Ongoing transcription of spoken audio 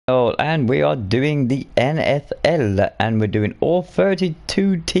and we are doing the NFL, and we're doing all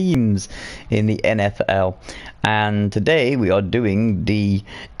 32 teams in the NFL. And today we are doing the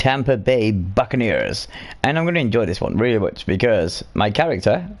Tampa Bay Buccaneers, and I'm going to enjoy this one really much because my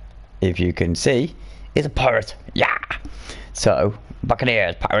character, if you can see, is a pirate. Yeah. So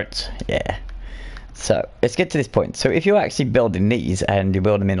Buccaneers, pirates. Yeah. So let's get to this point. So if you're actually building these and you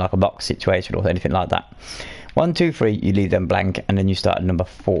build them in like a box situation or anything like that, 1, 2, 3, you leave them blank, and then you start at number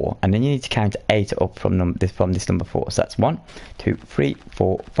 4, and then you need to count 8 up from this number 4. So that's 1, 2, 3,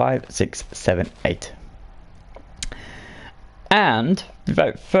 4, 5, 6, 7, 8. And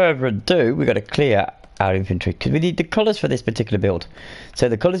without further ado, we've got to clear our inventory because we need the colours for this particular build. So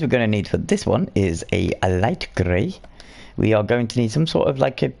the colours we're going to need for this one is a light grey. We are going to need some sort of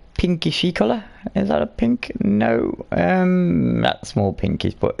like a pinkishy colour. Is that a pink? No, that's more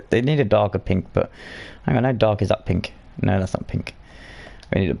pinkish, but they need a darker pink. But hang on, how dark is that pink? No, that's not pink.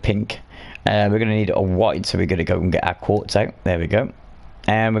 We need a pink. We're going to need a white, so we're going to go and get our quartz out. There we go.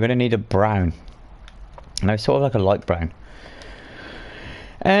 And we're going to need a brown. No, sort of like a light brown.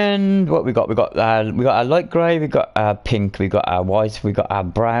 And what we got? We got our light grey, we got our pink, we got our white, we got our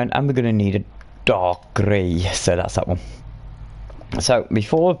brown, and we're going to need a dark grey. So that's that one. So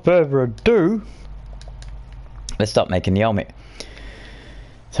before further ado, let's start making the helmet.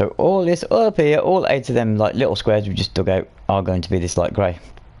 So all this up here, all 8 of them like little squares we just dug out are going to be this light grey.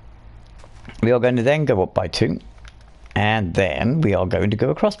 We are going to then go up by 2, and then we are going to go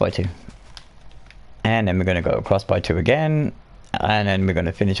across by 2, and then we're going to go across by 2 again, and then we're going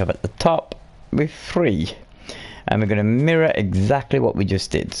to finish off at the top with 3, and we're going to mirror exactly what we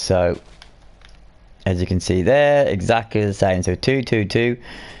just did. So as you can see there, exactly the same. So 2, 2, 2,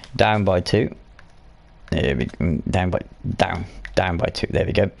 down by 2. There we go. Down by 2. There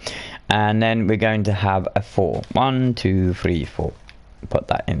we go. And then we're going to have a 4. 1, 2, 3, 4. Put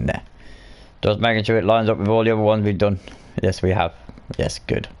that in there. Just making sure it lines up with all the other ones we've done. Yes, we have. Yes,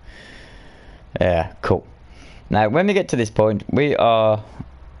 good. Yeah, cool. Now, when we get to this point, we are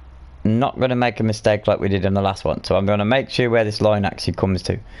not going to make a mistake like we did in the last one. So I'm going to make sure where this line actually comes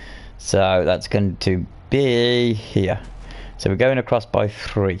to. So that's going to be here. So we're going across by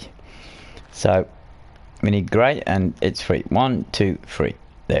 3. So we need grey, and it's 3. 1, 2, 3.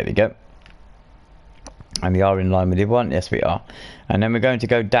 There we go. And we are in line with the one. Yes, we are. And then we're going to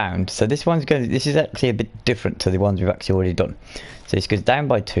go down. So this one's going. This is actually a bit different to the ones we've actually already done. So this goes down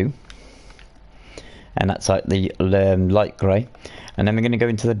by 2, and that's like the light grey. And then we're going to go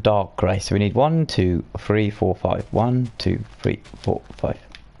into the dark grey. So we need 1, 2, 3, 4, 5. 1, 2, 3, 4, 5.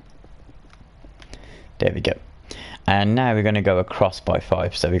 There we go. And now we're going to go across by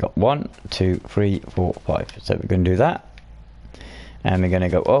 5. So we got 1, 2, 3, 4, 5. So we're going to do that. And we're going to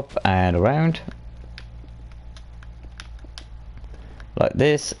go up and around. Like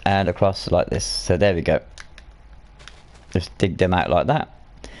this. And across like this. So there we go. Just dig them out like that.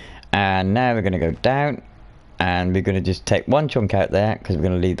 And now we're going to go down. And we're going to just take one chunk out there, because we're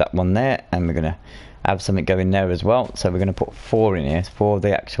going to leave that one there. And we're going to have something go in there as well. So we're going to put 4 in here for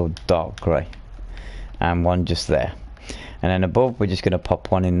the actual dark grey. And 1 just there. And then above we're just going to pop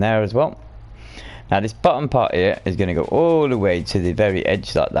 1 in there as well. Now this bottom part here is going to go all the way to the very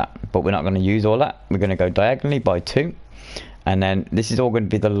edge like that, but we're not going to use all that. We're going to go diagonally by 2, and then this is all going to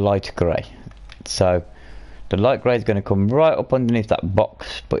be the light grey. So the light grey is going to come right up underneath that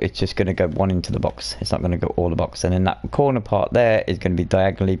box, but it's just going to go 1 into the box. It's not going to go all the box. And then that corner part there is going to be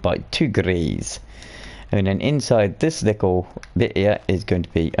diagonally by 2 greys, and then inside this little bit here is going to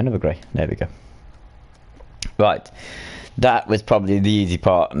be another grey. There we go. Right, that was probably the easy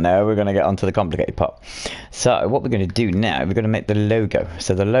part. Now we're going to get onto the complicated part. So what we're going to do now, we're going to make the logo.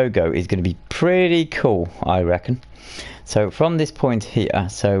 So the logo is going to be pretty cool, I reckon. So from this point here,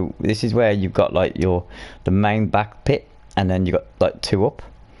 so this is where you've got like the main back pit, and then you've got like 2 up,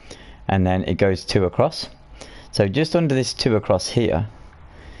 and then it goes 2 across. So just under this 2 across here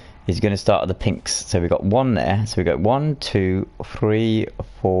is going to start at the pinks. So we've got 1 there. So we got 1, 2, 3,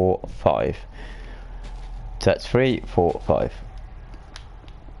 4, 5. So that's 3, 4, 5.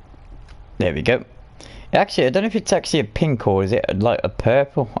 There we go. Actually, I don't know if it's actually a pink or is it like a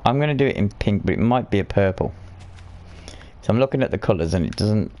purple. I'm going to do it in pink, but it might be a purple. So I'm looking at the colours and it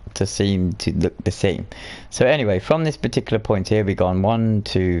doesn't seem to look the same. So anyway, from this particular point here, we've gone 1,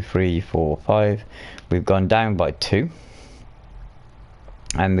 2, 3, 4, 5. We've gone down by 2.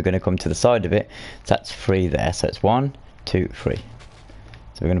 And we're going to come to the side of it. So that's 3 there. So it's 1, 2, 3. So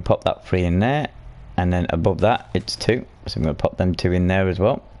we're going to pop that 3 in there. And then above that it's 2, so I'm going to pop them 2 in there as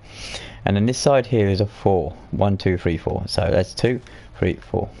well. And then this side here is a 4. 1, 2, 3, 4. So that's 2, 3,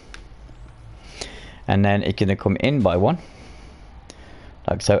 4. And then it's going to come in by 1,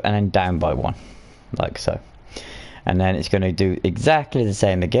 like so, and then down by 1, like so. And then it's going to do exactly the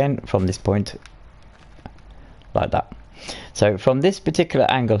same again from this point, like that. So from this particular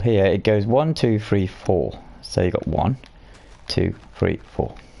angle here, it goes 1, 2, 3, 4. So you got 1, 2, 3,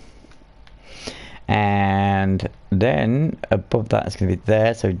 4. And then above that it's going to be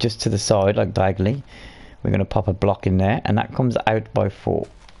there, so just to the side, like diagonally, we're going to pop a block in there, and that comes out by 4.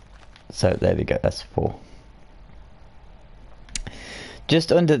 So there we go, that's 4.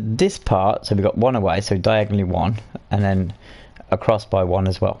 Just under this part, so we've got 1 away, so diagonally 1, and then across by 1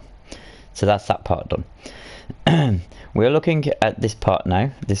 as well. So that's that part done. We're looking at this part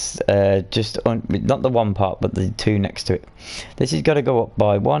now. This not the 1 part, but the 2 next to it. This has got to go up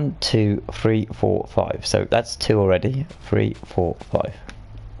by 1, 2, 3, 4, 5. So that's 2 already. 3, 4, 5.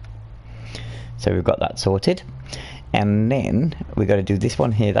 So we've got that sorted. And then we've got to do this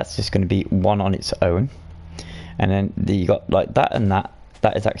one here. That's just going to be 1 on its own. And then you got like that and that.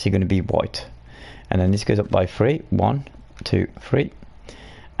 That is actually going to be white. And then this goes up by 3. 1, 2, 3.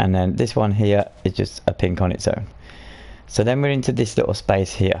 And then this one here is just a pink on its own. So then we're into this little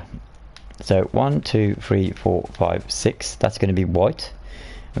space here. So 1, 2, 3, 4, 5, 6. That's going to be white.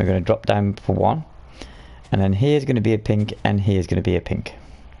 We're going to drop down for 1. And then here's going to be a pink, and here's going to be a pink.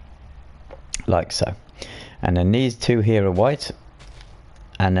 Like so. And then these 2 here are white.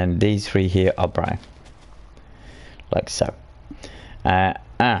 And then these 3 here are brown. Like so.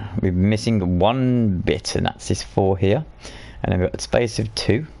 We're missing 1 bit, and that's this 4 here. And then we've got a space of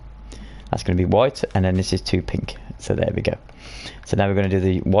 2. That's going to be white, and then this is 2 pink. So there we go. So now we're going to do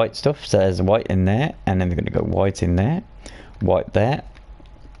the white stuff. So there's white in there, and then we're going to go white in there, white there,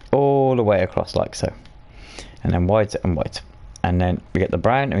 all the way across like so. And then white and white. And then we get the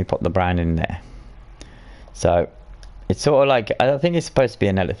brown, and we put the brown in there. So it's sort of like, I think it's supposed to be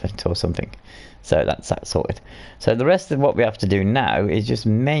an elephant or something. So that's that sorted. So the rest of what we have to do now is just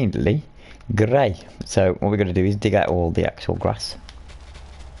mainly grey. So what we're going to do is dig out all the actual grass.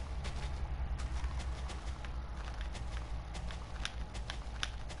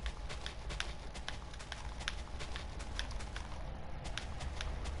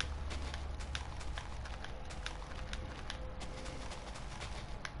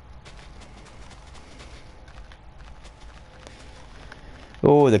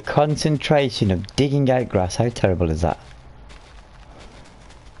 Oh, the concentration of digging out grass. How terrible is that?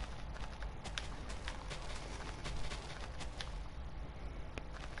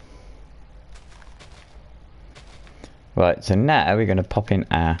 Right, so now we're going to pop in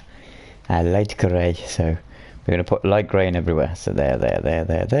our light grey. So we're going to put light grey in everywhere. So there,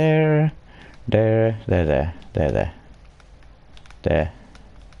 there.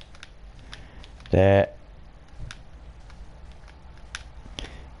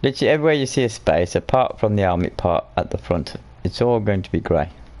 Literally everywhere you see a space, apart from the helmet part at the front, it's all going to be grey.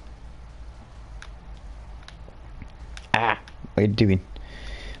 What are you doing?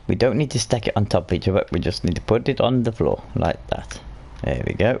 We don't need to stack it on top of each other, we just need to put it on the floor, like that. There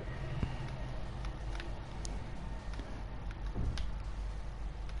we go.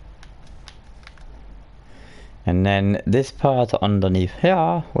 And then this part underneath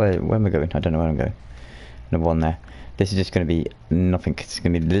here, where am I going? I don't know where I'm going. The one there. This is just going to be nothing. It's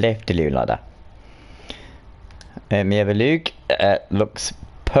going to be left alone like that. Let me have a look. Looks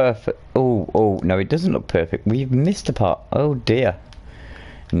perfect. Oh, no, it doesn't look perfect. We've missed a part. Oh dear.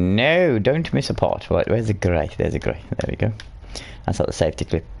 No, don't miss a part. Right, where's the grey? There's a grey. There we go. That's not the safety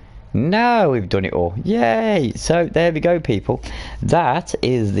clip. No, we've done it all. Yay! So there we go, people. That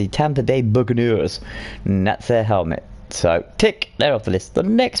is the Tampa Bay Buccaneers. And that's their helmet. So tick, they're off the list. The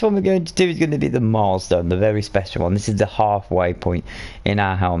next one we're going to do is going to be the milestone, the very special one. This is the halfway point in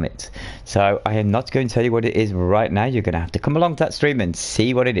our helmets. So I am not going to tell you what it is right now. You're going to have to come along to that stream and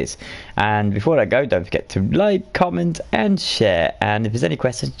see what it is. And before I go, don't forget to like, comment and share. And if there's any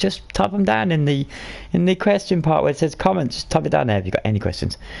questions, just type them down in the question part where it says comments. Just type it down there if you've got any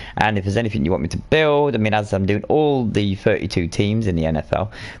questions. And if there's anything you want me to build, I mean, as I'm doing all the 32 teams in the NFL,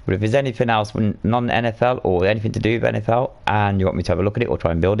 but if there's anything else non-NFL or anything to do with NFL, and you want me to have a look at it or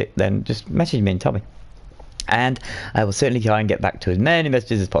try and build it, then just message me and tell me, and I will certainly try and get back to as many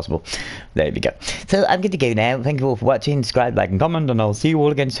messages as possible. There we go. So I'm good to go now. Thank you all for watching. Subscribe, like and comment, and I'll see you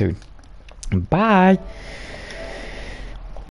all again soon. Bye.